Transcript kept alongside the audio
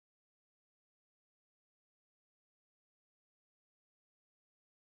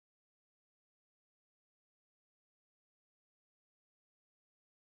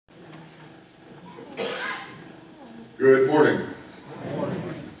Good morning.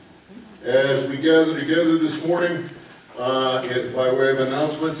 As we gather together this morning, by way of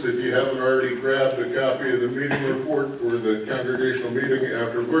announcements, if you haven't already grabbed a copy of the meeting report for the congregational meeting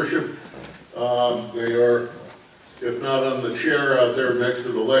after worship, they are, if not on the chair out there next to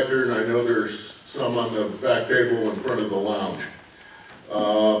the lectern, I know there's some on the back table in front of the lounge.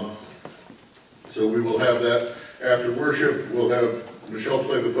 So we will have that after worship. We'll have Michelle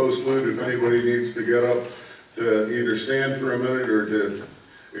play the postlude if anybody needs to get up to either stand for a minute or to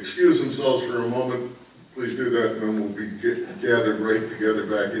excuse themselves for a moment. Please do that, and then we'll be gathered right together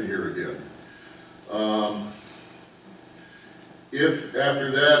back in here again. If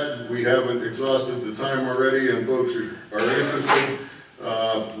after that we haven't exhausted the time already and folks are interested,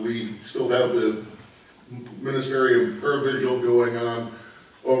 we still have the ministerial prayer vigil going on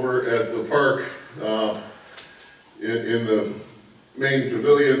over at the park in the main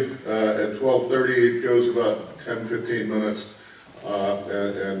pavilion at 12:30. It goes about 10-15 minutes,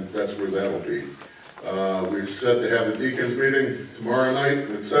 and that's where that'll be. We're set to have the deacons meeting tomorrow night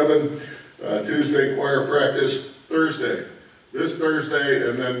at 7, Tuesday choir practice, Thursday. This Thursday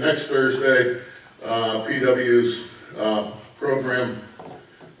and then next Thursday, PW's program,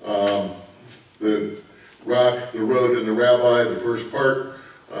 the Rock, the Road, and the Rabbi, the first part.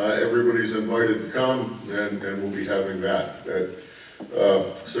 Everybody's invited to come, and we'll be having that at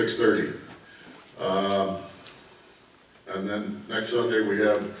 6:30. And then next Sunday we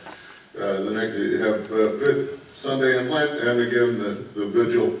have fifth Sunday in Lent, and again the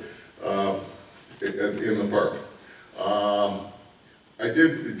vigil in the park.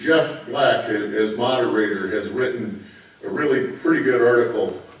 Jeff Black, as moderator, has written a really pretty good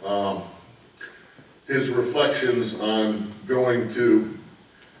article. His reflections on going to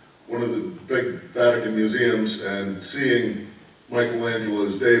one of the big Vatican museums and seeing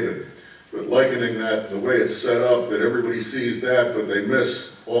Michelangelo's David, but likening that, the way it's set up, that everybody sees that, but they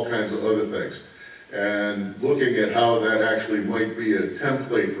miss all kinds of other things. And looking at how that actually might be a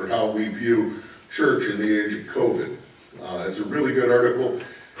template for how we view church in the age of COVID. It's a really good article,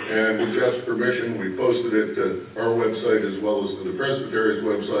 and with Jeff's permission, we posted it to our website as well as to the Presbyterian's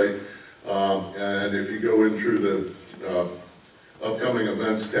website. And if you go in through the upcoming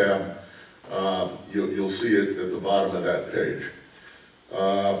events tab, you'll see it at the bottom of that page.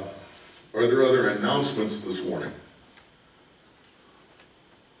 Are there other announcements this morning?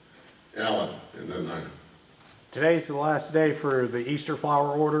 Alan, and then I. Today's the last day for the Easter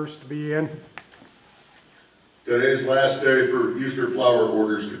flower orders to be in. Today's last day for Easter flower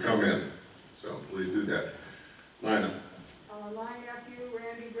orders to come in. So please do that. Nina. My nephew,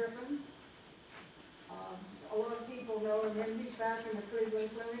 Randy Griffin. A lot of people know him. He's back in the Cleveland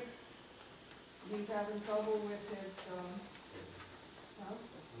Clinic. He's having trouble with his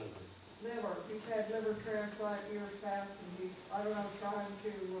liver. He's had liver transplant years past, and he's, I don't know, trying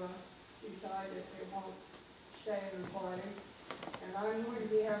to decide if it won't stay in the body. And I'm going to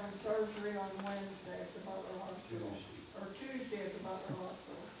be having surgery on Wednesday at the Butler Hospital, or Tuesday at the Butler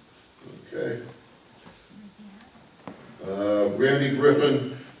Hospital. Okay. Randy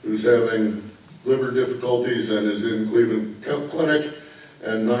Griffin, who's having liver difficulties and is in Cleveland Clinic,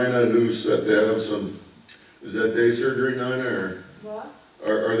 and Nina, who's set to have some, is that day surgery, Nina, or? What?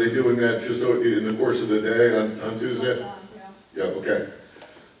 Are they doing that just in the course of the day on Tuesday? Yeah. Yeah, okay.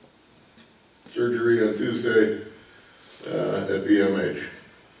 Surgery on Tuesday at BMH.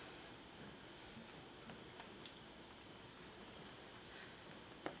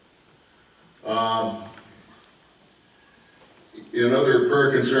 In other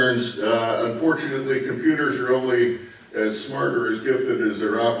prayer concerns, unfortunately, computers are only as smart or as gifted as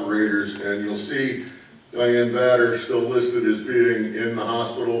their operators, and you'll see Diane Vatter still listed as being in the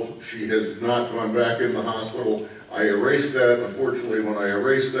hospital. She has not gone back in the hospital. I erased that. Unfortunately, when I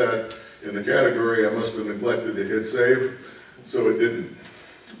erased that in the category, I must have neglected to hit save, so it didn't.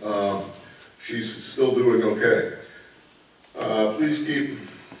 She's still doing okay. Please keep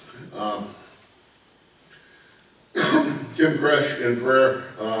Kim Kresh in prayer.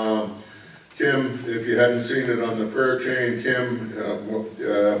 Kim, if you hadn't seen it on the prayer chain, Kim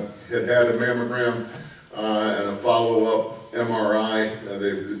had a mammogram and a follow-up MRI.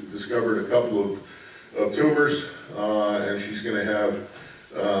 They've discovered a couple of tumors, and she's going to have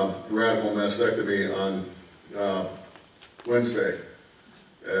radical mastectomy on Wednesday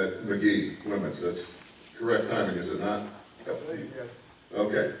at McGee Women's. That's correct timing, is it not? Yep.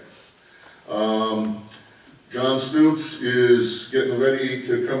 Okay. John Stoops is getting ready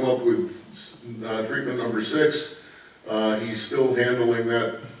to come up with treatment number 6. He's still handling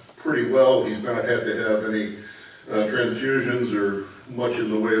that pretty well. He's not had to have any transfusions or much in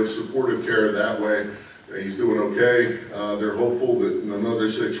the way of supportive care that way. He's doing okay. They're hopeful that in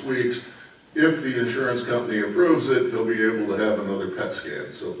another 6 weeks, if the insurance company approves it, he'll be able to have another PET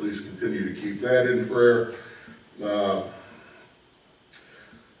scan. So please continue to keep that in prayer.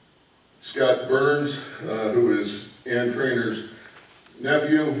 Scott Burns, who is Ann Trainor's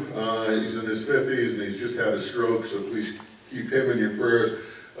nephew, he's in his 50s and he's just had a stroke, so please keep him in your prayers.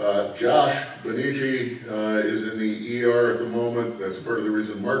 Josh Benici is in the ER at the moment. That's part of the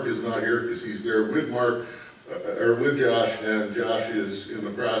reason Mark is not here, because he's there with Mark, or with Josh, and Josh is in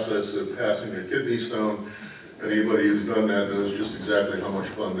the process of passing a kidney stone. Anybody who's done that knows just exactly how much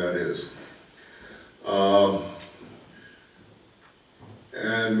fun that is.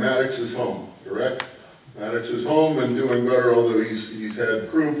 And Maddox is home, correct? Maddox is home and doing better, although he's had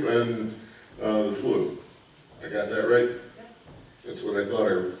croup and the flu. I got that right? That's what I thought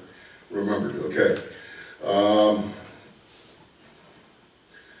I remembered, okay.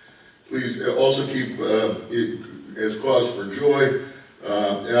 Please also keep, as cause for joy,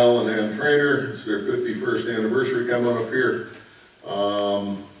 Al and Ann Trainor. It's their 51st anniversary coming up here.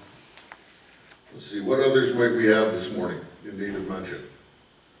 Let's see, what others might we have this morning in need of mention?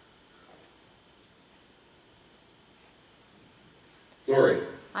 Lori.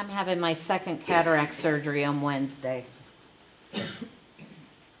 I'm having my second cataract surgery on Wednesday.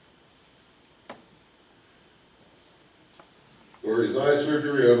 Lori's eye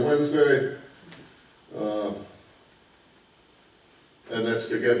surgery on Wednesday. And that's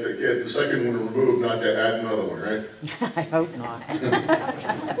to get the second one removed, not to add another one, right? I hope not.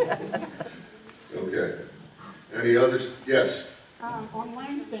 Okay. Any others? Yes. On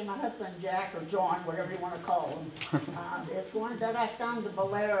Wednesday, my husband Jack, or John, whatever you want to call him, is going back down to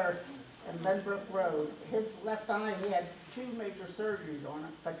Valeris and Benbrook Road. His left eye, he had 2 major surgeries on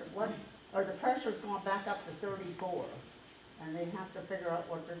it, but the pressure's gone back up to 34. And they have to figure out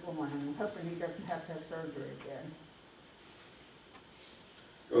what they're doing. I'm hoping he doesn't have to have surgery again.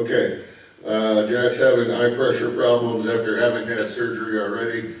 Okay. Jack's having eye pressure problems after having had surgery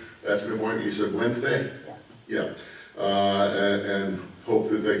already. That's the point you said Wednesday? Yes. Yeah. And hope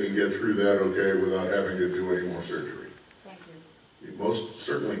that they can get through that okay without having to do any more surgery. Thank you. You most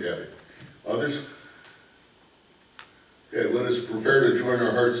certainly get it. Others? Okay, let us prepare to join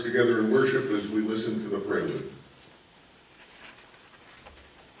our hearts together in worship as we listen to the prelude.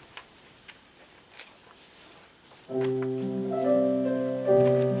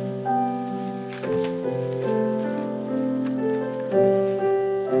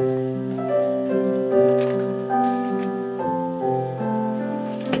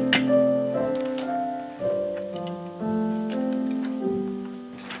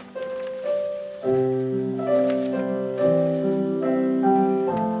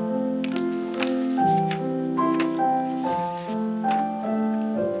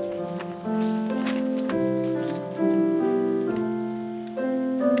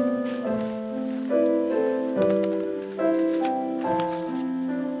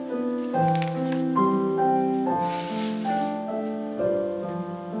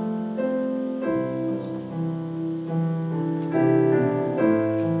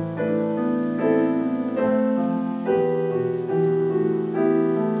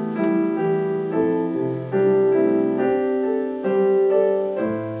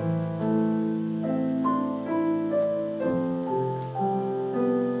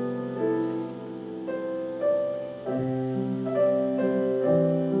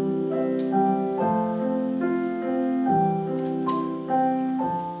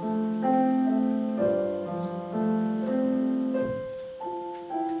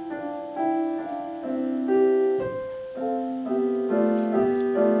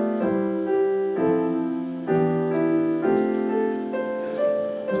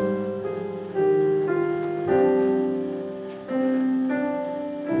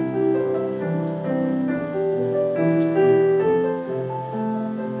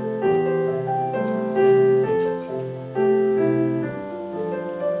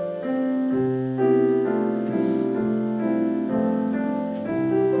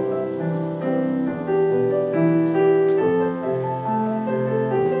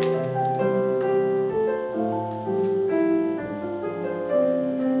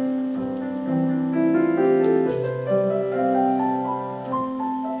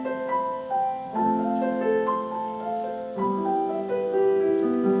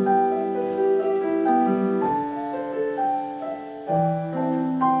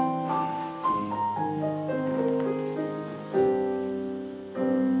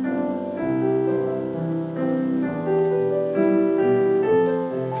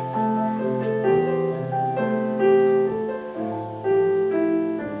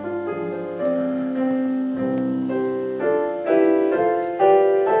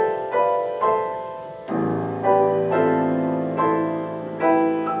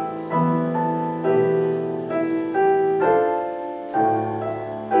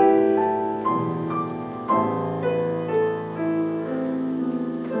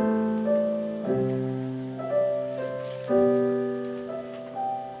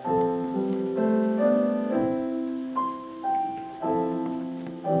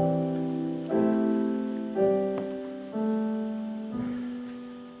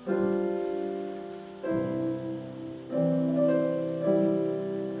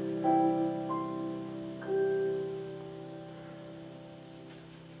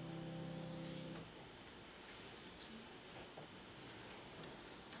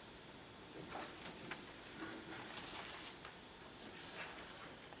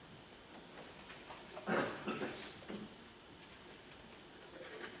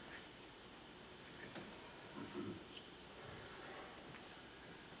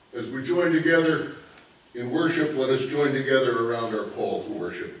 As we join together in worship, let us join together around our call to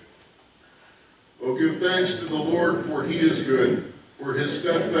worship. Oh, give thanks to the Lord, for he is good, for his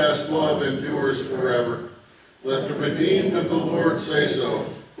steadfast love endures forever. Let the redeemed of the Lord say so,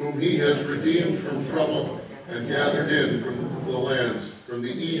 whom he has redeemed from trouble and gathered in from the lands, from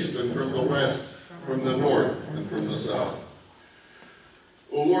the east and from the west, from the north and from the south.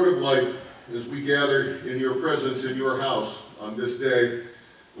 O Lord of life, as we gather in your presence in your house on this day,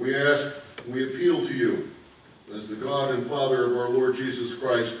 we ask, we appeal to you, as the God and Father of our Lord Jesus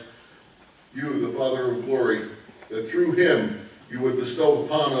Christ, you, the Father of glory, that through him you would bestow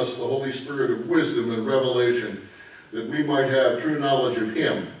upon us the Holy Spirit of wisdom and revelation, that we might have true knowledge of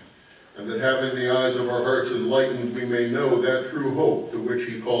him, and that having the eyes of our hearts enlightened, we may know that true hope to which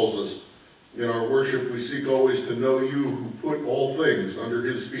he calls us. In our worship, we seek always to know you, who put all things under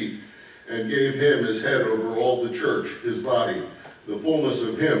his feet, and gave him as head over all the church, his body, the fullness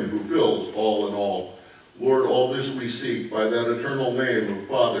of him who fills all in all. Lord, all this we seek by that eternal name of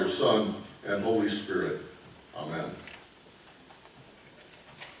Father, Son, and Holy Spirit. Amen.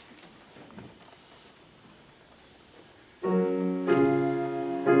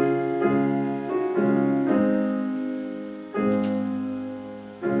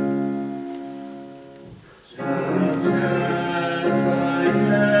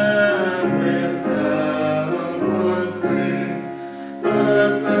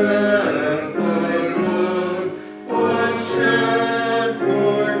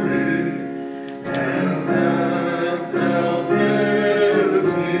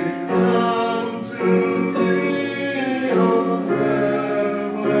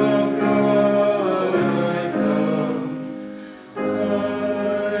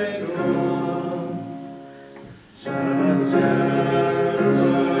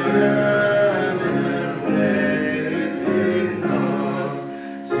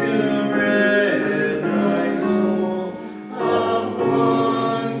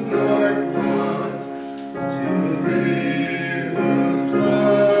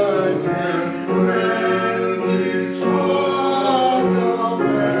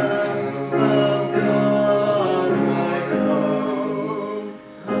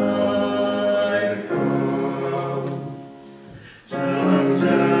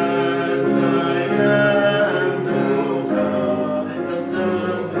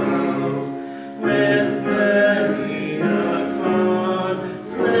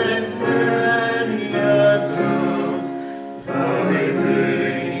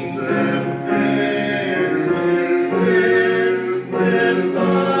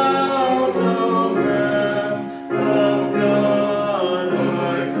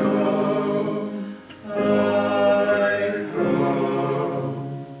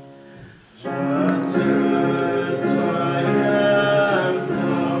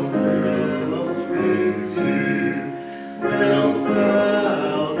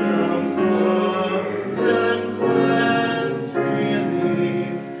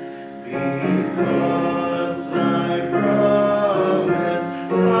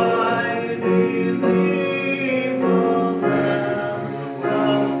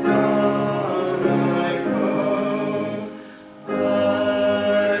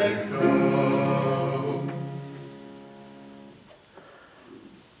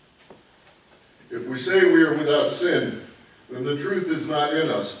 If we say we are without sin, then the truth is not in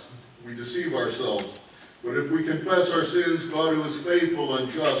us. We deceive ourselves. But if we confess our sins, God, who is faithful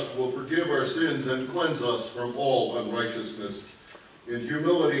and just, will forgive our sins and cleanse us from all unrighteousness. In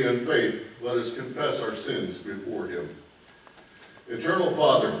humility and faith, let us confess our sins before him. Eternal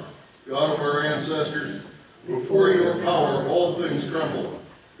Father, God of our ancestors, before your power all things tremble,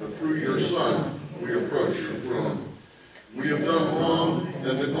 but through your Son we approach your throne. We have done wrong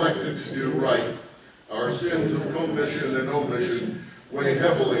and neglected to do right. Our sins of commission and omission weigh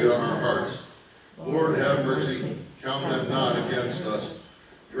heavily on our hearts. Lord, have mercy. Count them not against us.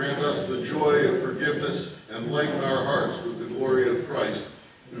 Grant us the joy of forgiveness and lighten our hearts with the glory of Christ,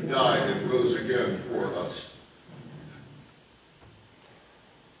 who died and rose again for us.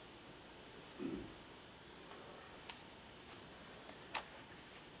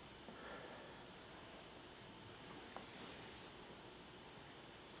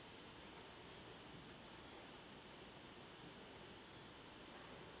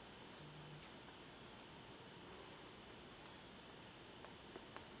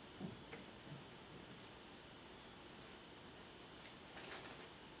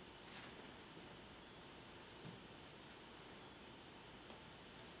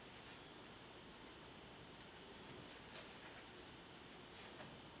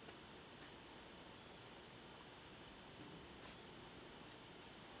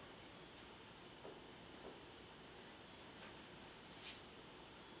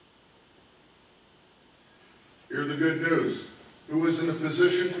 Hear the good news. Who is in a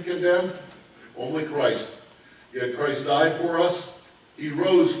position to condemn? Only Christ. Yet Christ died for us. He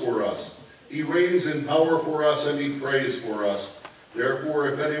rose for us. He reigns in power for us, and he prays for us. Therefore,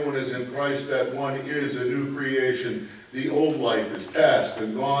 if anyone is in Christ, that one is a new creation. The old life is past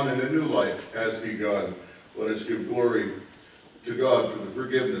and gone, and a new life has begun. Let us give glory to God for the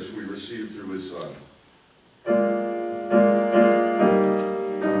forgiveness we receive through his Son.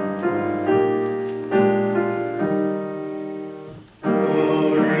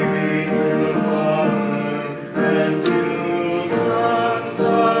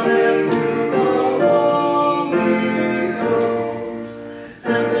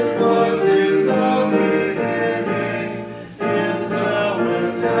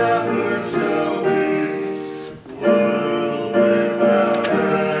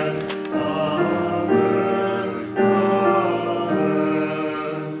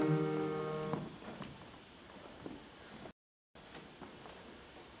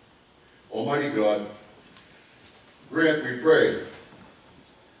 Almighty God, grant, we pray,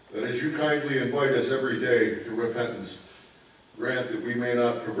 that as you kindly invite us every day to repentance, grant that we may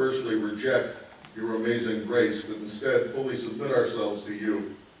not perversely reject your amazing grace, but instead fully submit ourselves to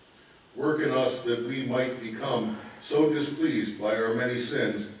you. Work in us that we might become so displeased by our many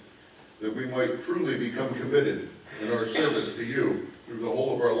sins that we might truly become committed in our service to you through the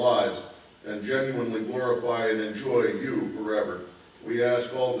whole of our lives and genuinely glorify and enjoy you forever. We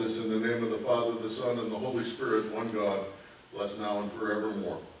ask all this in the name of the Father, the Son, and the Holy Spirit, one God, blessed now and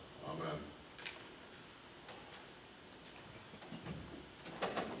forevermore. Amen.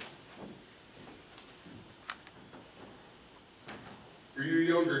 For you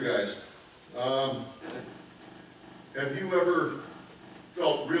younger guys, have you ever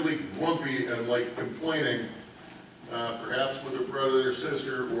felt really grumpy and like complaining, perhaps with a brother or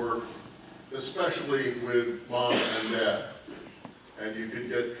sister, or especially with mom and dad, and you could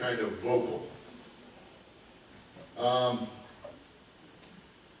get kind of vocal?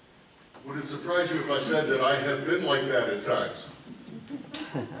 Would it surprise you if I said that I have been like that at times?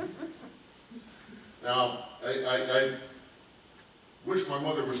 Now, I wish my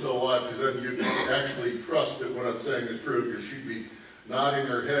mother was still alive, because then you can actually trust that what I'm saying is true, because she'd be nodding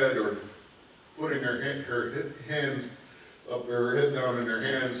her head or putting her hands up, her head down in her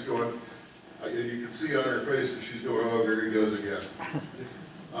hands, going, and you can see on her face that she's going, oh, there he goes again.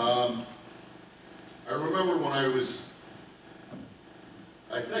 I remember when I was,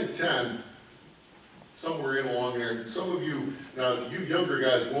 I think 10, somewhere in along there. Some of you, now you younger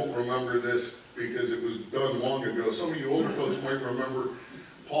guys won't remember this because it was done long ago. Some of you older folks might remember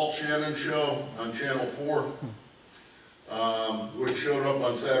Paul Shannon's show on Channel 4, which showed up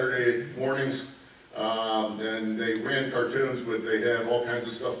on Saturday mornings. And they ran cartoons, but they had all kinds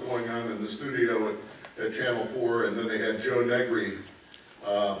of stuff going on in the studio at Channel 4. And then they had Joe Negri,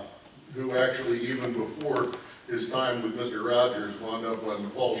 who actually, even before his time with Mr. Rogers, wound up on the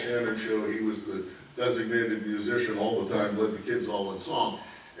Paul Shannon show. He was the designated musician all the time, led the kids all in song.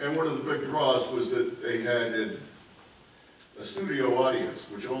 And one of the big draws was that they had a studio audience,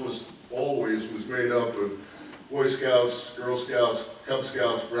 which almost always was made up of Boy Scouts, Girl Scouts, Cub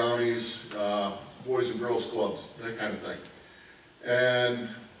Scouts, Brownies, Boys and Girls Clubs, that kind of thing. And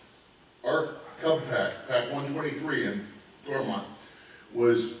our Cub Pack, Pack 123 in Dormont,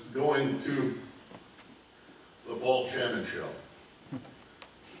 was going to the Paul Shannon show.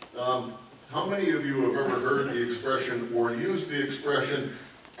 How many of you have ever heard the expression or used the expression,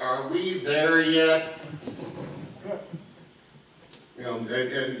 "Are we there yet?" You know, and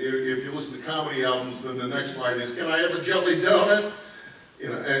if you listen to comedy albums, then the next line is, "Can I have a jelly donut?" You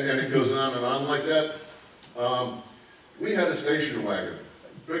know, and it goes on and on like that. We had a station wagon,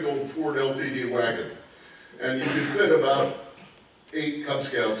 big old Ford LTD wagon, and you could fit about 8 Cub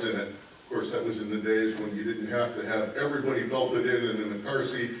Scouts in it. Of course, that was in the days when you didn't have to have everybody belted in and in a car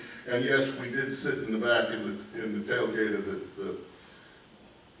seat. And yes, we did sit in the back in the tailgate of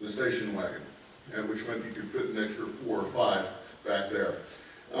the station wagon, and which meant you could fit an extra 4 or 5 back there.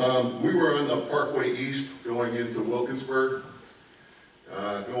 We were on the Parkway East going into Wilkinsburg,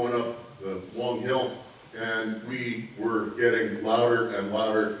 going up the long hill, and we were getting louder and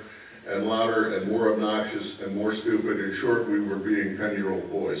louder and louder and more obnoxious and more stupid. In short, we were being 10-year-old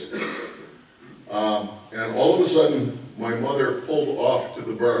boys. And all of a sudden, my mother pulled off to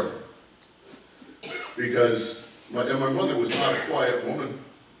the berm, because my mother was not a quiet woman,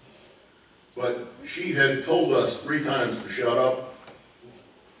 but she had told us 3 times to shut up,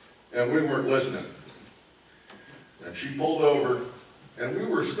 and we weren't listening. And she pulled over, and we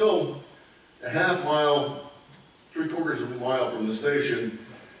were still a half mile, 3/4 of a mile from the station,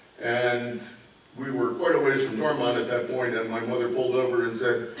 and we were quite a ways from Dormont at that point, and my mother pulled over and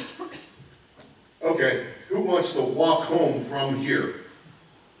said, okay, who wants to walk home from here?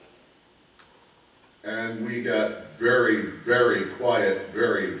 And we got very, very quiet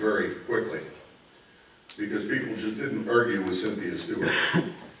very, very quickly, because people just didn't argue with Cynthia Stewart.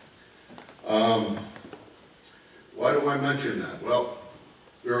 Why do I mention that? Well,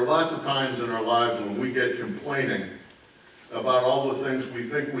 there are lots of times in our lives when we get complaining about all the things we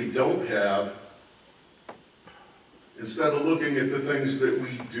think we don't have, instead of looking at the things that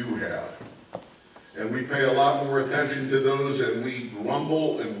we do have. And we pay a lot more attention to those, and we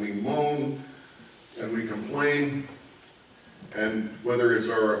grumble, and we moan, and we complain. And whether it's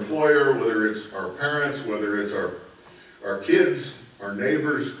our employer, whether it's our parents, whether it's our kids, our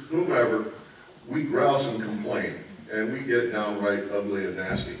neighbors, whomever, we grouse and complain, and we get downright ugly and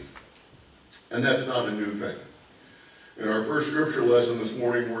nasty. And that's not a new thing. In our first scripture lesson this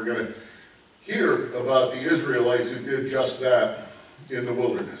morning, we're going to hear about the Israelites who did just that in the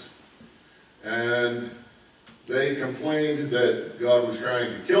wilderness. And they complained that God was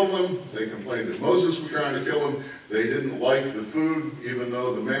trying to kill them. They complained that Moses was trying to kill them. They didn't like the food, even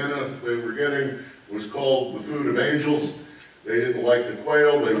though the manna they were getting was called the food of angels. They didn't like the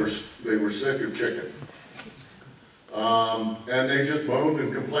quail. They were sick of chicken. And they just moaned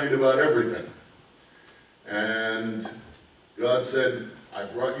and complained about everything. And God said, I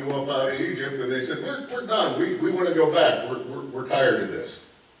brought you up out of Egypt. And they said, we're done. We want to go back. We're tired of this.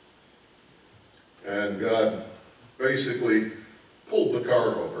 And God basically pulled the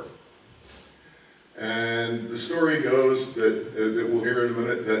car over. And the story goes that we'll hear in a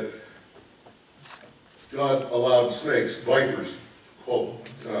minute, that God allowed snakes, vipers,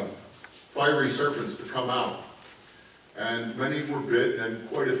 fiery serpents to come out. And many were bit, and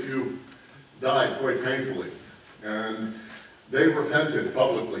quite a few died quite painfully. And they repented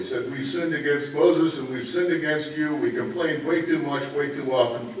publicly, said, we've sinned against Moses and we've sinned against you. We complained way too much, way too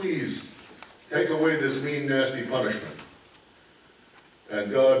often. Please take away this mean, nasty punishment.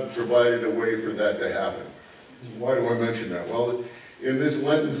 And God provided a way for that to happen. Why do I mention that? Well, in this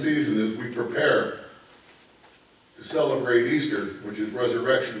Lenten season, as we prepare to celebrate Easter, which is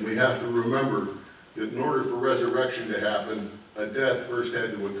resurrection, we have to remember that in order for resurrection to happen, a death first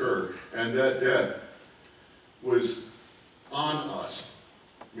had to occur. And that death was on us,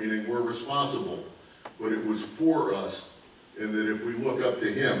 meaning we're responsible, but it was for us, in that if we look up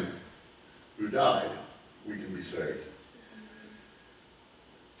to him who died, we can be saved.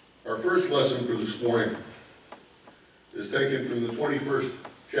 Our first lesson for this morning is taken from the 21st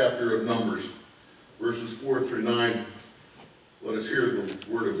chapter of Numbers, verses 4 through 9. Let us hear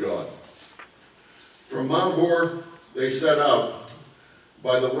the word of God. From Mount Hor they set out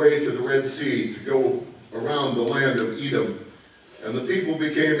by the way to the Red Sea to go around the land of Edom. And the people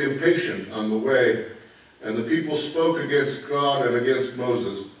became impatient on the way, and the people spoke against God and against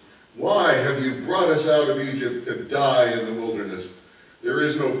Moses. Why have you brought us out of Egypt to die in the wilderness? There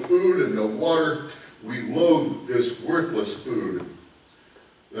is no food and no water. We loathe this worthless food.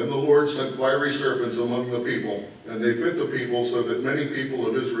 Then the Lord sent fiery serpents among the people, and they bit the people so that many people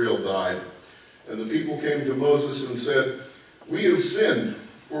of Israel died. And the people came to Moses and said, we have sinned,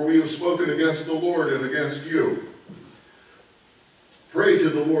 for we have spoken against the Lord and against you. Pray to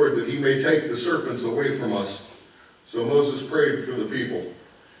the Lord that he may take the serpents away from us. So Moses prayed for the people.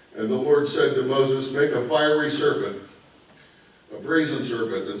 And the Lord said to Moses, make a fiery serpent, a brazen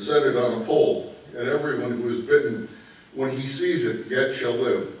serpent, and set it on a pole. And everyone who is bitten, when he sees it, yet shall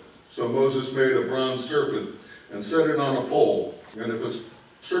live. So Moses made a bronze serpent and set it on a pole. And if a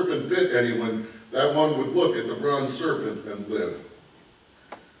serpent bit anyone, that one would look at the bronze serpent and live.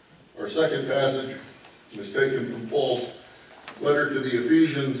 Our second passage is taken from Paul's letter to the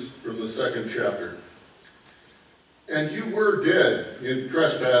Ephesians from the 2nd chapter. And you were dead in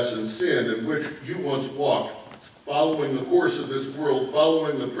trespass and sin in which you once walked, following the course of this world,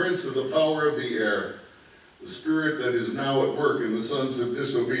 following the prince of the power of the air, the spirit that is now at work in the sons of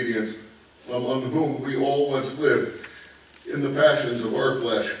disobedience, among whom we all once lived in the passions of our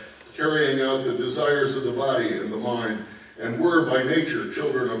flesh, carrying out the desires of the body and the mind, and were by nature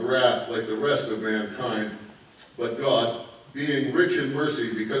children of wrath like the rest of mankind. But God, being rich in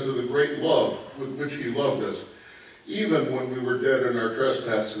mercy because of the great love with which he loved us, even when we were dead in our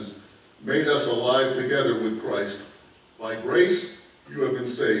trespasses, made us alive together with Christ. By grace you have been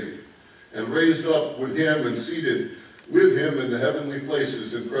saved, and raised up with him and seated with him in the heavenly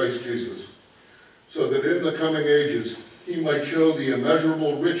places in Christ Jesus, so that in the coming ages he might show the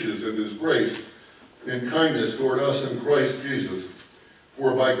immeasurable riches of his grace in kindness toward us in Christ Jesus.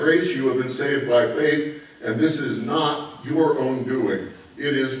 For by grace you have been saved by faith, and this is not your own doing.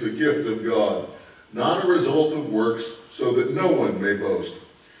 It is the gift of God, not a result of works, so that no one may boast.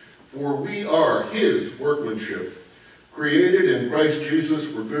 For we are his workmanship, created in Christ Jesus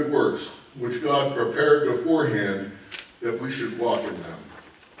for good works, which God prepared beforehand that we should walk in them.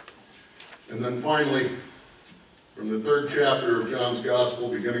 And then finally, from the 3rd chapter of John's Gospel,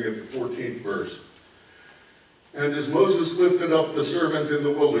 beginning at the 14th verse. And as Moses lifted up the servant in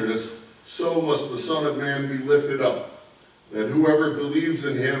the wilderness, so must the Son of Man be lifted up, that whoever believes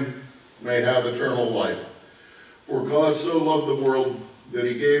in him may have eternal life. For God so loved the world that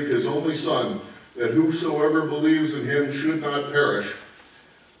he gave his only Son, that whosoever believes in him should not perish,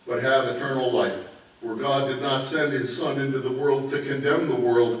 but have eternal life. For God did not send his Son into the world to condemn the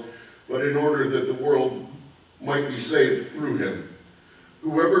world, but in order that the world might be saved through him.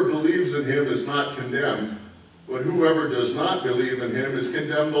 Whoever believes in him is not condemned, but whoever does not believe in him is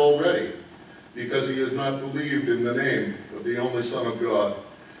condemned already, because he has not believed in the name of the only Son of God.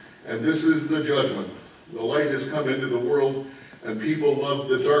 And this is the judgment. The light has come into the world, and people loved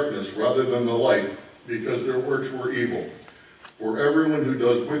the darkness rather than the light, because their works were evil. For everyone who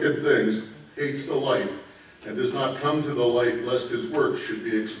does wicked things hates the light, and does not come to the light, lest his works should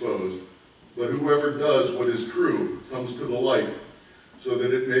be exposed. But whoever does what is true comes to the light, so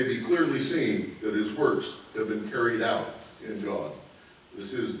that it may be clearly seen that his works have been carried out in God.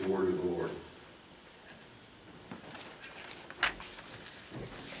 This is the word of the Lord.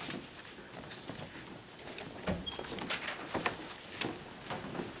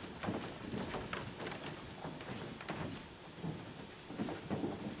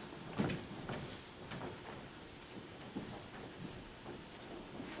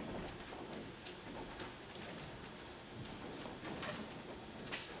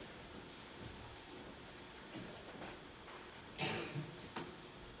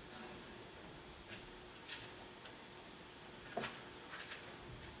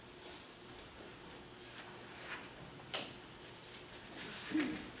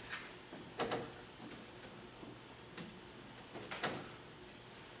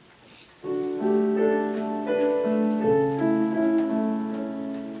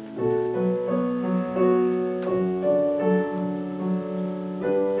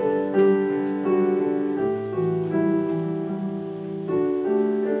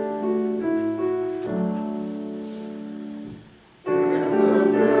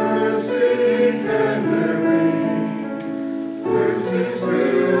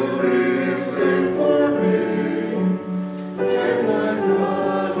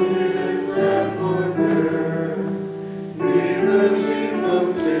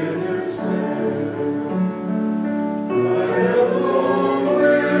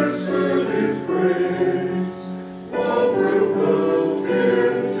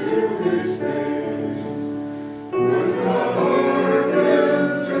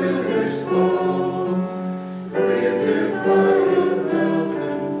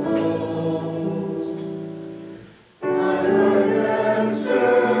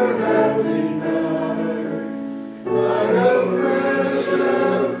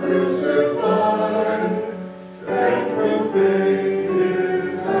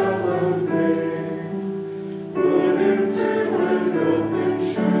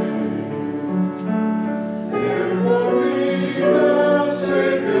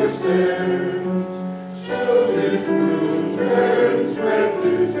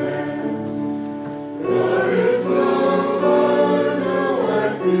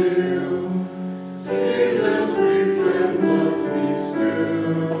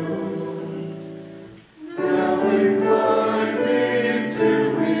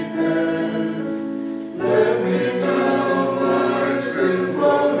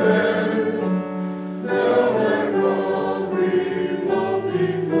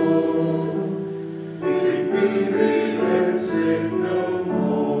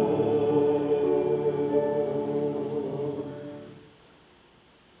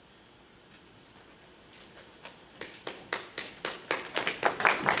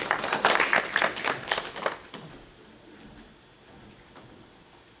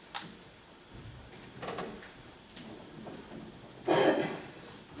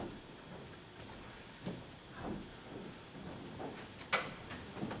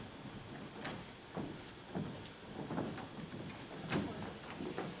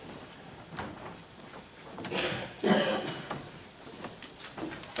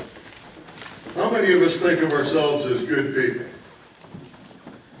 How many of us think of ourselves as good people?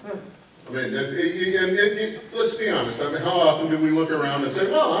 I mean, let's be honest. I mean, how often do we look around and say,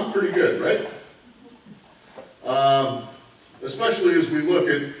 well, I'm pretty good, right? Especially as we look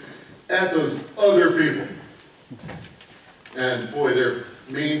at those other people. And boy, they're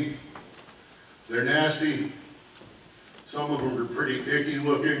mean, They're nasty. Some of them are pretty icky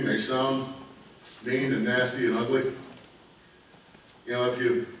looking. They sound mean and nasty and ugly. You know, if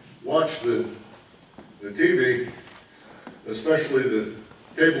you watch the TV, especially the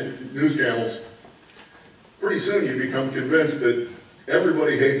cable news channels, pretty soon you become convinced that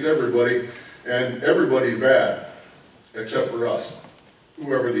everybody hates everybody and everybody's bad, except for us,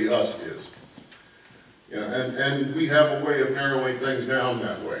 whoever the us is. Yeah, and we have a way of narrowing things down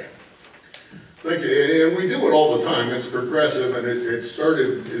that way. And we do it all the time. It's progressive, and it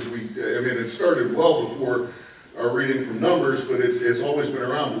started it started well before our reading from Numbers, but it's always been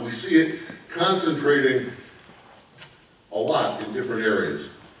around. But we see it concentrating a lot in different areas.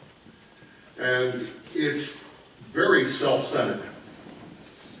 And it's very self-centered.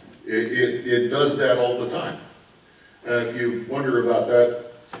 It does that all the time. If you wonder about that,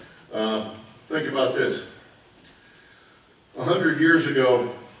 think about this. 100 years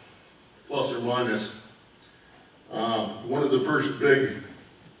ago, plus or minus, one of the first big,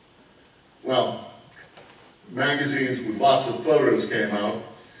 magazines with lots of photos came out.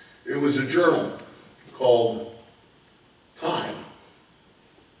 It was a journal called Time.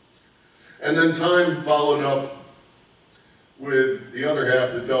 And then Time followed up with the other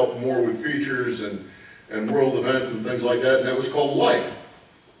half that dealt more with features and world events and things like that, and that was called Life.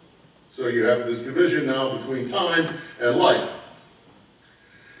 So you have this division now between Time and Life.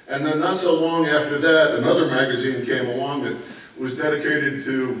 And then not so long after that, another magazine came along that was dedicated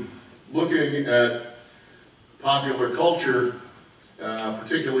to looking at popular culture,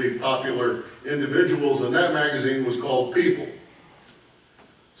 particularly popular individuals, and that magazine was called People.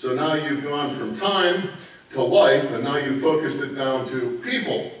 So now you've gone from Time to Life, and now you've focused it down to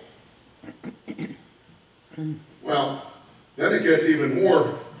people. Well, then it gets even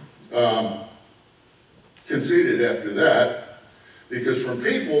more conceited after that, because from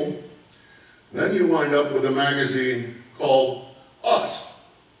People, then you wind up with a magazine called Us.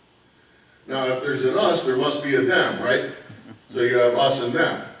 Now, if there's an us, there must be a them, right? So you have us and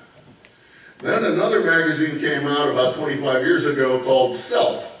them. Then another magazine came out about 25 years ago called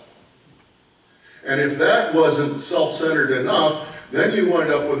Self. And if that wasn't self-centered enough, then you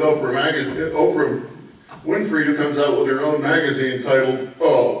wind up with Oprah magazine. Oprah Winfrey, who comes out with her own magazine titled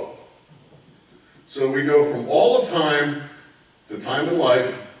O. So we go from all of Time to Time and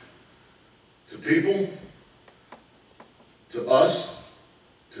Life, to People, to Us,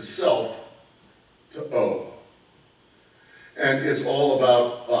 to Self, to O. And it's all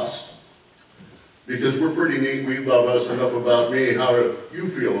about us. Because we're pretty neat, we love us, enough about me, how do you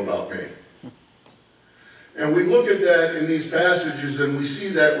feel about me? And we look at that in these passages and we see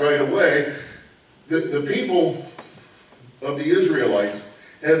that right away, that the people of the Israelites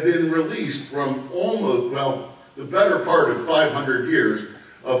have been released from almost, the better part of 500 years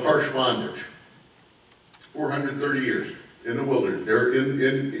of harsh bondage. 430 years in the wilderness. They're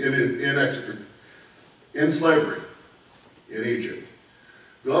in slavery in Egypt.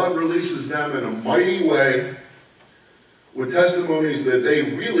 God releases them in a mighty way with testimonies that they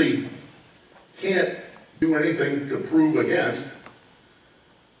really can't do anything to prove against.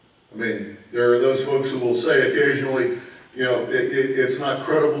 I mean, there are those folks who will say occasionally, you know, it's not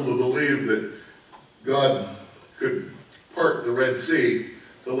credible to believe that God could part the Red Sea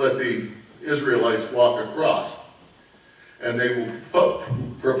to let the Israelites walk across. And they will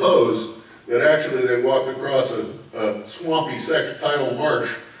propose that actually they walked across a swampy tidal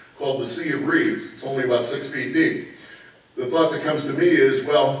marsh called the Sea of Reeds. It's only about 6 feet deep. The thought that comes to me is,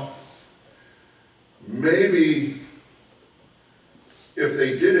 well, maybe if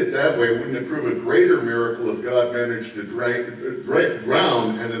they did it that way, wouldn't it prove a greater miracle if God managed to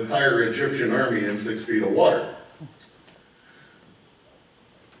drown an entire Egyptian army in 6 feet of water?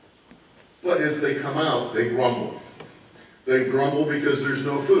 But as they come out, they grumble. They grumble because there's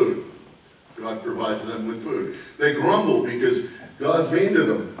no food. God provides them with food. They grumble because God's mean to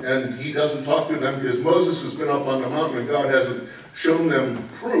them, and he doesn't talk to them because Moses has been up on the mountain and God hasn't shown them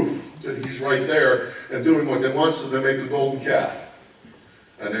proof that he's right there and doing what they want, so they make the golden calf.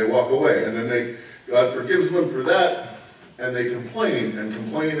 And they walk away. And then God forgives them for that, and they complain and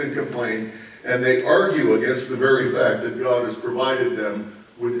complain and complain, and they argue against the very fact that God has provided them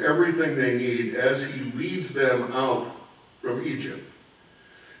with everything they need as he leads them out from Egypt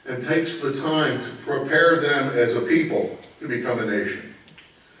and takes the time to prepare them as a people to become a nation.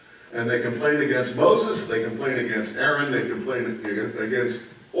 And they complain against Moses, they complain against Aaron, they complain against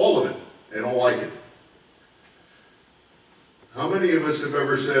all of it. They don't like it. How many of us have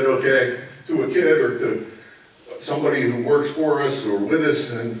ever said, okay, to a kid or to somebody who works for us or with us,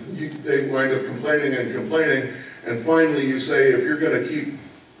 and they wind up complaining and complaining, and finally you say, if you're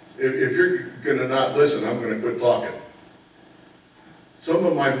gonna not listen, I'm gonna quit talking. Some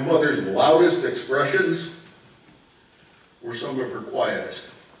of my mother's loudest expressions were some of her quietest.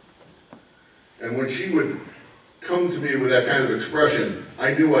 And when she would come to me with that kind of expression,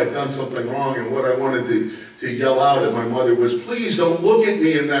 I knew I'd done something wrong, and what I wanted to yell out at my mother was, please don't look at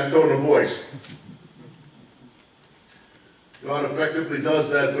me in that tone of voice. God effectively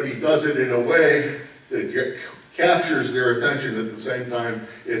does that, but he does it in a way that captures their attention at the same time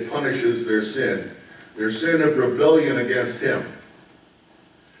it punishes their sin of rebellion against him.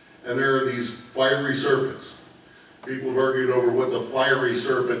 And there are these fiery serpents. People have argued over what the fiery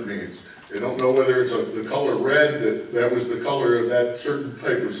serpent means. They don't know whether it's the color red, that was the color of that certain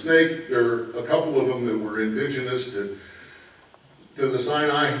type of snake. There are a couple of them that were indigenous to the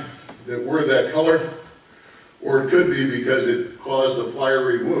Sinai that were that color. Or it could be because it caused a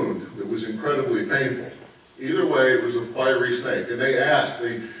fiery wound that was incredibly painful. Either way, it was a fiery snake. And they asked,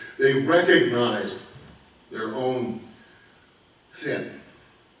 they recognized their own sin.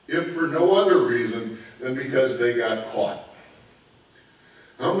 If for no other reason than because they got caught.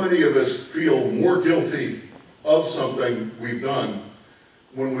 How many of us feel more guilty of something we've done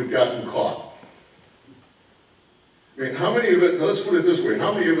when we've gotten caught? I mean, how many of it, let's put it this way,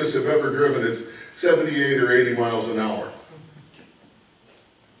 how many of us have ever driven at 78 or 80 miles an hour?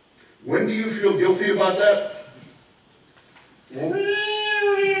 When do you feel guilty about that?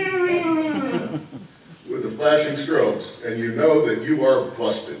 With the flashing strobes, and you know that you are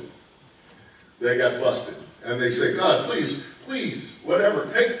busted. They got busted. And they say, God, please, please, whatever,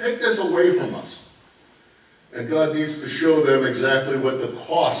 take this away from us. And God needs to show them exactly what the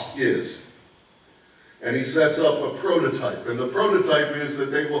cost is. And he sets up a prototype. And the prototype is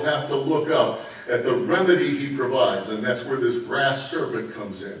that they will have to look up at the remedy he provides. And that's where this brass serpent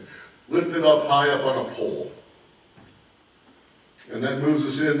comes in. Lifted up high up on a pole. And that moves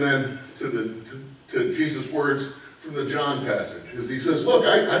us in then to Jesus' words from the John passage. As he says, look,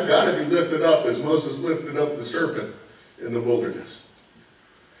 I've got to be lifted up as Moses lifted up the serpent in the wilderness.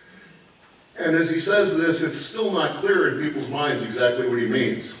 And as he says this, it's still not clear in people's minds exactly what he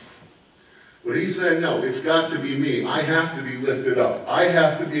means. But he's saying, no, it's got to be me. I have to be lifted up. I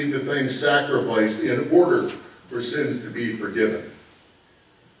have to be the thing sacrificed in order for sins to be forgiven.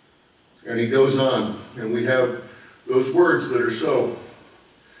 And he goes on, and we have those words that are so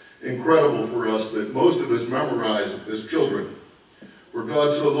incredible for us that most of us memorize as children. For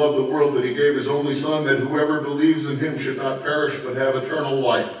God so loved the world that he gave his only Son, that whoever believes in him should not perish but have eternal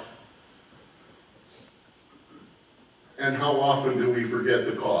life. And how often do we forget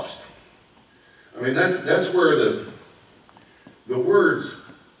the cost? I mean, that's where the words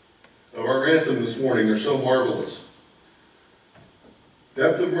of our anthem this morning are so marvelous.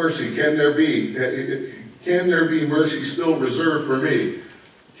 Depth of mercy, can there be mercy still reserved for me?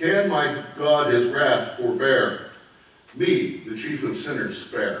 Can my God his wrath forbear? Me, the chief of sinners,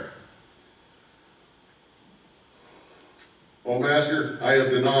 spare. O Master, I have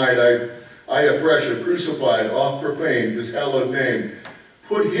denied, I afresh have crucified, oft profaned his hallowed name.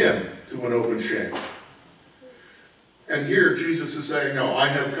 Put him to an open shame. And here Jesus is saying, no, I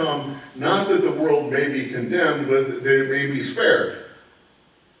have come not that the world may be condemned, but that it may be spared.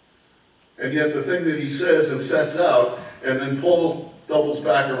 And yet the thing that he says and sets out, and then Paul doubles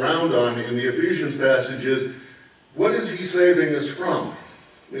back around on in the Ephesians passage is, what is he saving us from?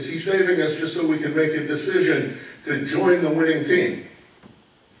 Is he saving us just so we can make a decision to join the winning team?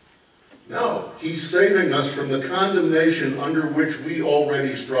 No, he's saving us from the condemnation under which we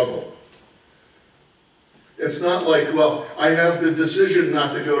already struggle. It's not like, well, I have the decision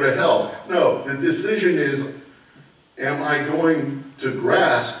not to go to hell. No, the decision is, am I going to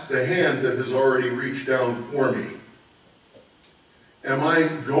grasp the hand that has already reached down for me? Am I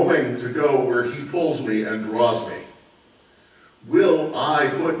going to go where he pulls me and draws me? Will I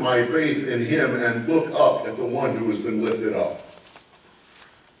put my faith in him and look up at the one who has been lifted up?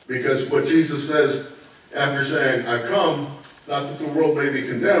 Because what Jesus says after saying, I've come, not that the world may be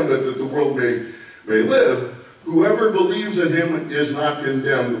condemned, but that the world may live, whoever believes in him is not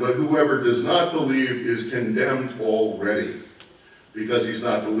condemned, but whoever does not believe is condemned already, because he's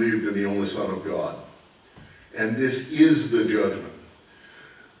not believed in the only Son of God. And this is the judgment.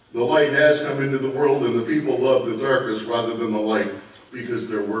 The light has come into the world, and the people loved the darkness rather than the light, because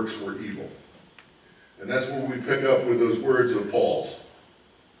their works were evil. And that's where we pick up with those words of Paul's.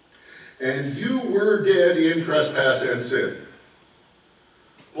 And you were dead in trespass and sin.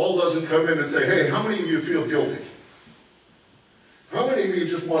 Paul doesn't come in and say, hey, how many of you feel guilty? How many of you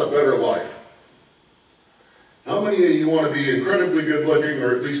just want a better life? How many of you want to be incredibly good looking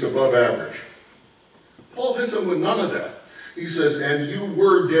or at least above average? Paul hits them with none of that. He says, and you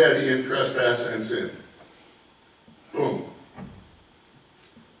were dead in trespass and sin. Boom.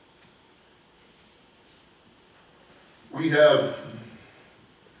 We have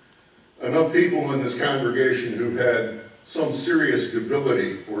enough people in this congregation who've had some serious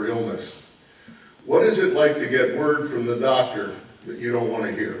debility or illness. What is it like to get word from the doctor that you don't want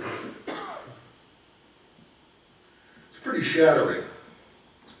to hear? It's pretty shattering.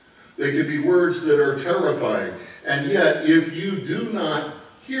 They can be words that are terrifying. And yet, if you do not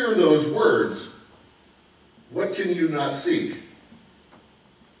hear those words, what can you not seek?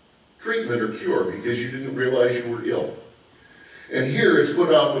 Treatment or cure, because you didn't realize you were ill. And here it's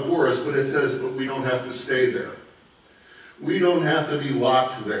put out before us, but it says, but we don't have to stay there. We don't have to be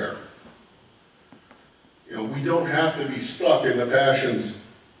locked there. You know, we don't have to be stuck in the passions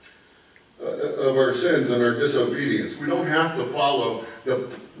of our sins and our disobedience. We don't have to follow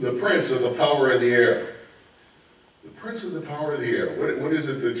the prince of the power of the air. The prince of the power of the air. What is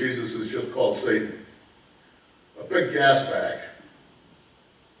it that Jesus has just called Satan? A big gas bag.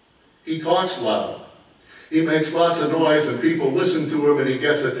 He talks loud. He makes lots of noise and people listen to him and he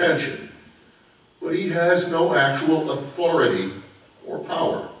gets attention. But he has no actual authority or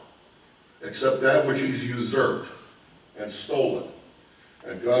power, except that which he's usurped and stolen.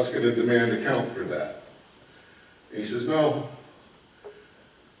 And God's going to demand account for that. And he says, no.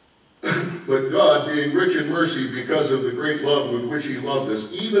 But God, being rich in mercy because of the great love with which he loved us,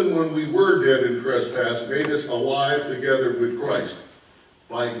 even when we were dead in trespass, made us alive together with Christ.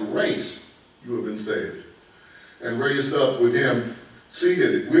 By grace you have been saved, and raised up with him,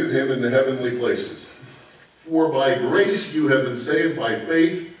 seated with him in the heavenly places. For by grace you have been saved by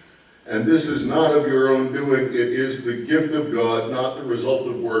faith, and this is not of your own doing, it is the gift of God, not the result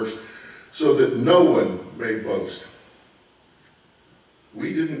of works, so that no one may boast.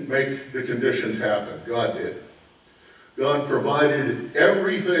 We didn't make the conditions happen, God did. God provided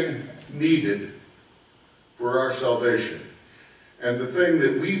everything needed for our salvation. And the thing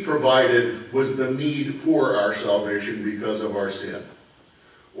that we provided was the need for our salvation because of our sin.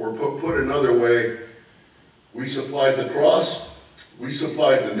 Or put another way, we supplied the cross, we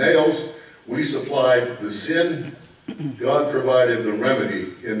supplied the nails, we supplied the sin. God provided the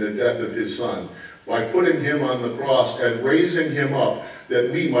remedy in the death of his Son by putting him on the cross and raising him up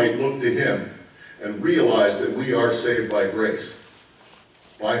that we might look to him and realize that we are saved by grace,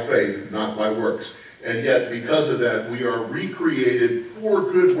 by faith, not by works. And yet, because of that, we are recreated for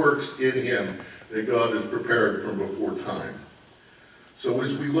good works in him that God has prepared from before time. So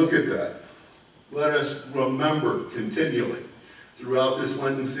as we look at that, let us remember continually throughout this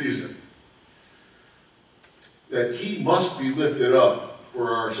Lenten season that he must be lifted up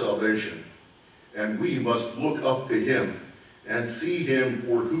for our salvation. And we must look up to him and see him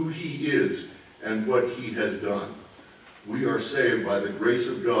for who he is and what he has done. We are saved by the grace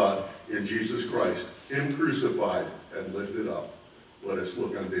of God in Jesus Christ, him crucified and lifted up. Let us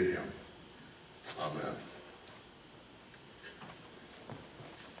look unto him. Amen.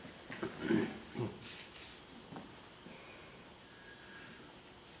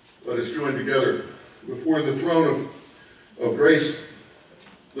 Let us join together before the throne of grace,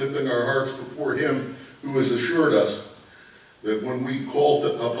 lifting our hearts before him who has assured us that when we call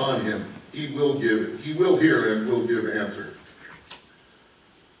upon him, he will hear and will give answer.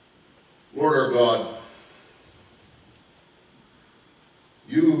 Lord our God,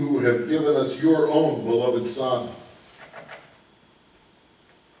 you who have given us your own beloved Son,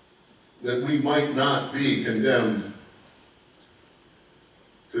 that we might not be condemned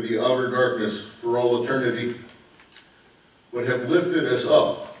to the outer darkness for all eternity, but have lifted us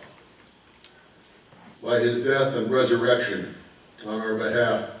up by his death and resurrection on our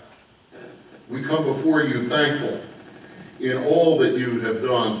behalf. We come before you thankful in all that you have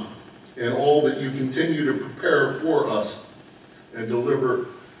done and all that you continue to prepare for us and deliver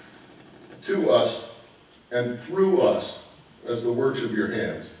to us and through us as the works of your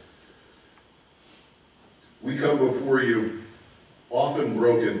hands. We come before you often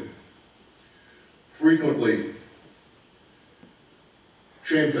broken, frequently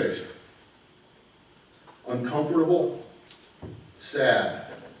shamefaced, uncomfortable, sad,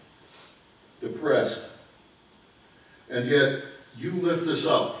 depressed, and yet you lift us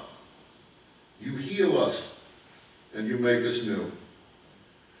up, you heal us, and you make us new.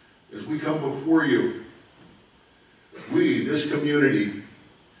 As we come before you, we, this community,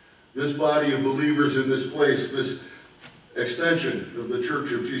 this body of believers in this place, this extension of the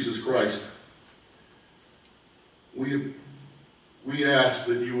Church of Jesus Christ, we ask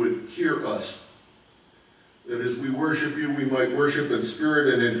that you would hear us, that as we worship you, we might worship in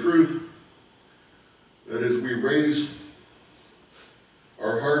spirit and in truth, that as we raise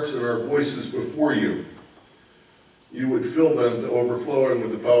our hearts and our voices before you, you would fill them to overflowing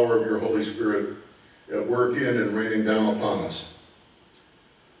with the power of your Holy Spirit at work in and raining down upon us.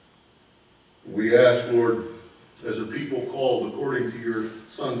 We ask, Lord, as a people called according to your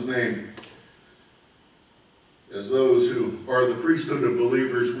Son's name, as those who are the priesthood of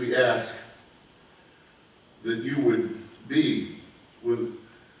believers, we ask that you would be with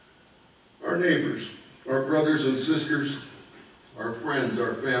our neighbors, our brothers and sisters, our friends,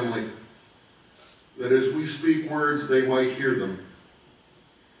 our family, that as we speak words, they might hear them.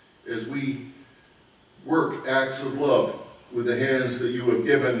 As we work acts of love with the hands that you have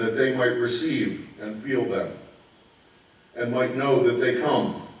given, that they might receive and feel them, and might know that they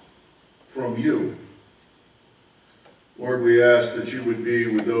come from you. Lord, we ask that you would be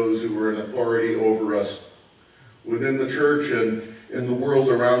with those who are in authority over us, within the church and in the world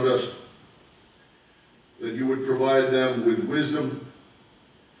around us, that you would provide them with wisdom,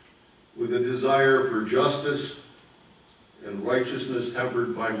 with a desire for justice and righteousness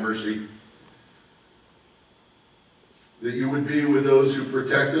tempered by mercy, that you would be with those who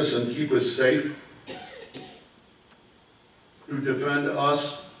protect us and keep us safe, who defend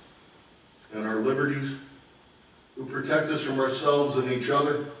us and our liberties, who protect us from ourselves and each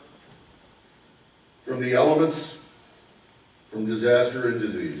other, from the elements, from disaster and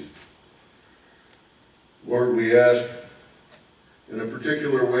disease. Lord, we ask in a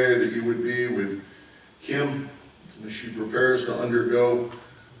particular way that you would be with Kim as she prepares to undergo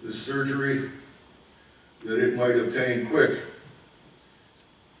this surgery, that it might obtain quick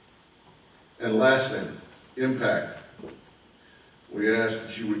and lasting impact. We ask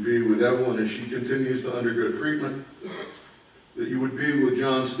that you would be with Evelyn as she continues to undergo treatment, that you would be with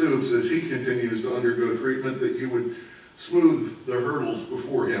John Stoops as he continues to undergo treatment, that you would smooth the hurdles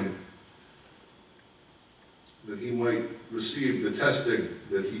before him, that he might receive the testing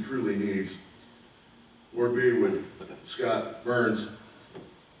that he truly needs. Lord, be with Scott Burns.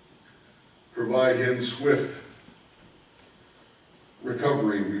 Provide him swift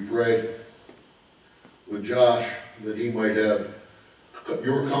recovery, we pray. With Josh, that he might have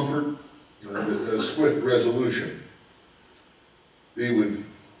your comfort and a swift resolution. Be with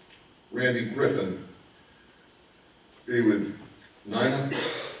Randy Griffin. Be with Nina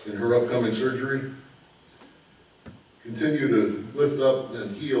in her upcoming surgery. Continue to lift up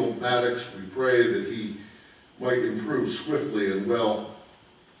and heal Maddox. We pray that he might improve swiftly and well.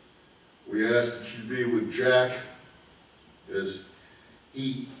 We ask that you be with Jack as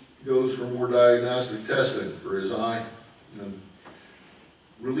he goes for more diagnostic testing for his eye, and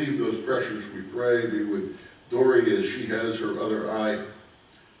relieve those pressures, we pray. Be with Dory as she has her other eye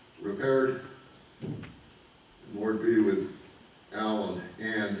repaired. And Lord, be with Al and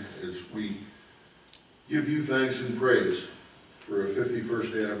Ann as we give you thanks and praise for a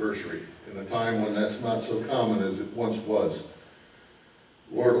 51st anniversary in a time when that's not so common as it once was.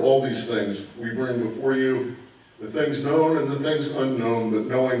 Lord, all these things we bring before you, the things known and the things unknown, but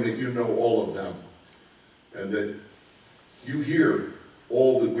knowing that you know all of them, and that you hear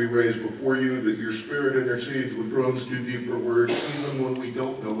all that we raise before you, that your Spirit intercedes with groans too deep for words, even when we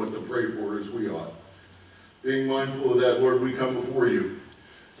don't know what to pray for as we ought. Being mindful of that, Lord, we come before you,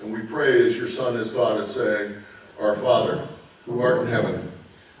 and we pray as your Son has taught us, saying, Our Father, who art in heaven,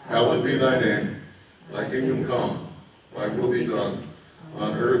 hallowed be thy name. Thy kingdom come, thy will be done,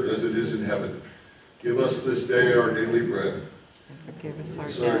 on earth as it is in heaven. Give us this day our daily bread. Forgive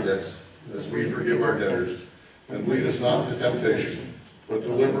us Our debts, as we forgive our debtors. And lead us not into temptation, but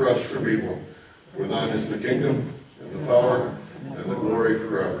deliver us from evil. For thine is the kingdom, and the power, and the glory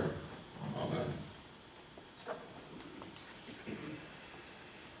forever. Amen.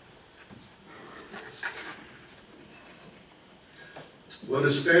 Let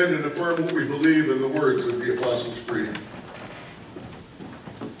us stand and affirm what we believe in the words of the Apostles' Creed.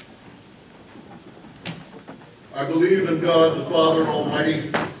 I believe in God, the Father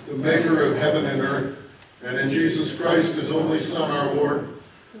Almighty, the maker of heaven and earth, and in Jesus Christ, his only Son, our Lord,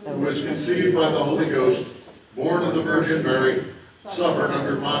 who was conceived by the Holy Ghost, born of the Virgin Mary, suffered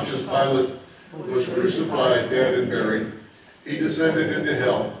under Pontius Pilate, was crucified, dead, and buried. He descended into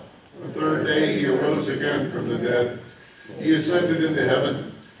hell. The third day he arose again from the dead. He ascended into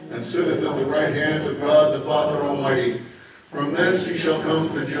heaven, and sitteth at the right hand of God, the Father Almighty. From thence he shall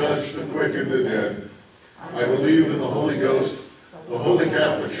come to judge the quick and the dead. I believe in the Holy Ghost, the Holy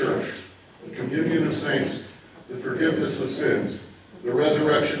Catholic Church, the communion of saints, the forgiveness of sins, the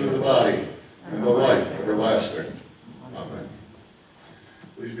resurrection of the body, and the life everlasting. Amen.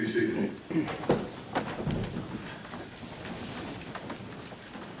 Please be seated.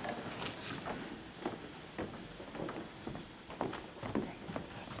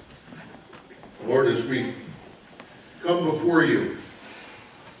 Lord, as we come before you,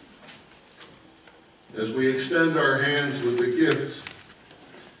 as we extend our hands with the gifts,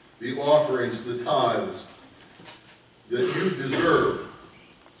 the offerings, the tithes that you deserve,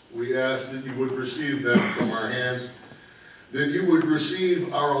 we ask that you would receive them from our hands, that you would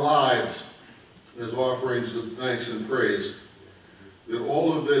receive our lives as offerings of thanks and praise, that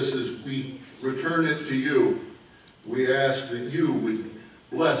all of this, as we return it to you, we ask that you would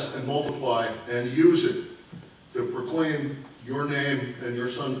bless and multiply and use it to proclaim your name and your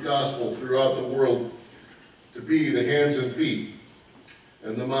Son's gospel throughout the world, to be the hands and feet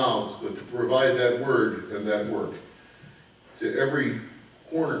and the mouths, but to provide that word and that work to every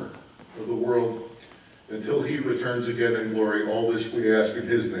corner of the world until he returns again in glory. All this we ask in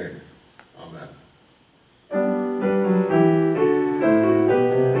his name. Amen.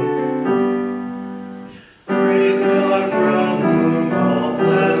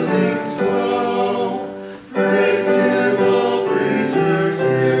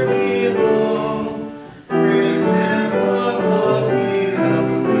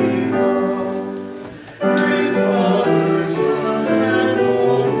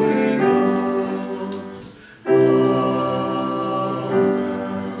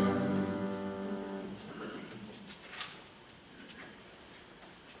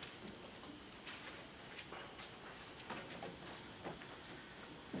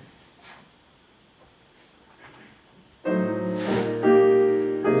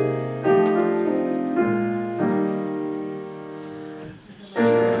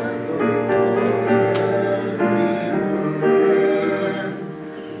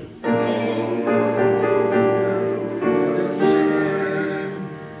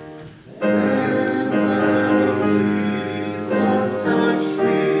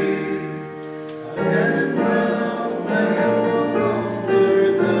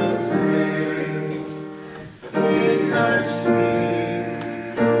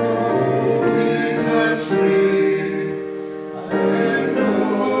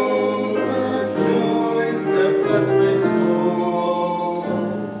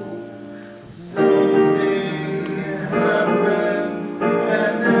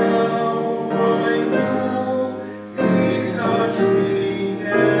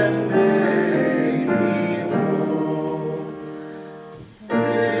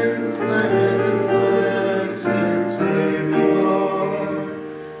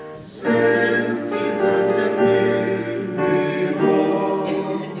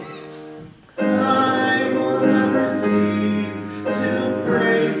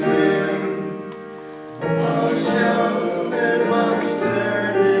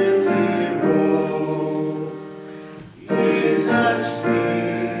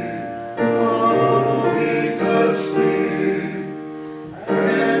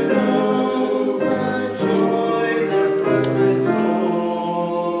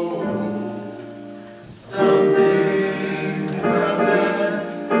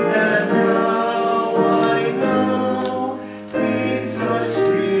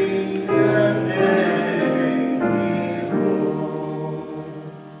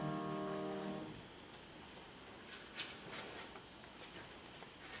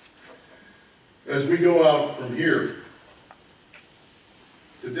 As we go out from here,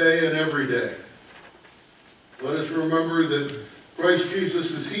 today and every day, let us remember that Christ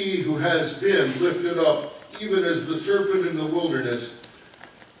Jesus is he who has been lifted up, even as the serpent in the wilderness,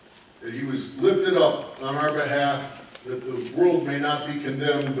 that he was lifted up on our behalf, that the world may not be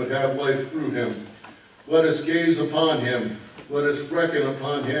condemned but have life through him. Let us gaze upon him. Let us reckon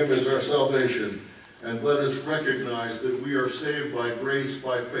upon him as our salvation. And let us recognize that we are saved by grace,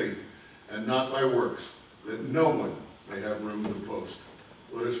 by faith, and not by works, that no one may have room to boast.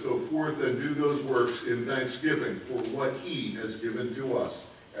 Let us go forth and do those works in thanksgiving for what he has given to us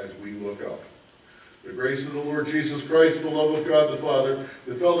as we look up. The grace of the Lord Jesus Christ, the love of God the Father,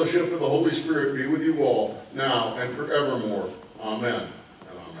 the fellowship of the Holy Spirit be with you all, now and forevermore. Amen.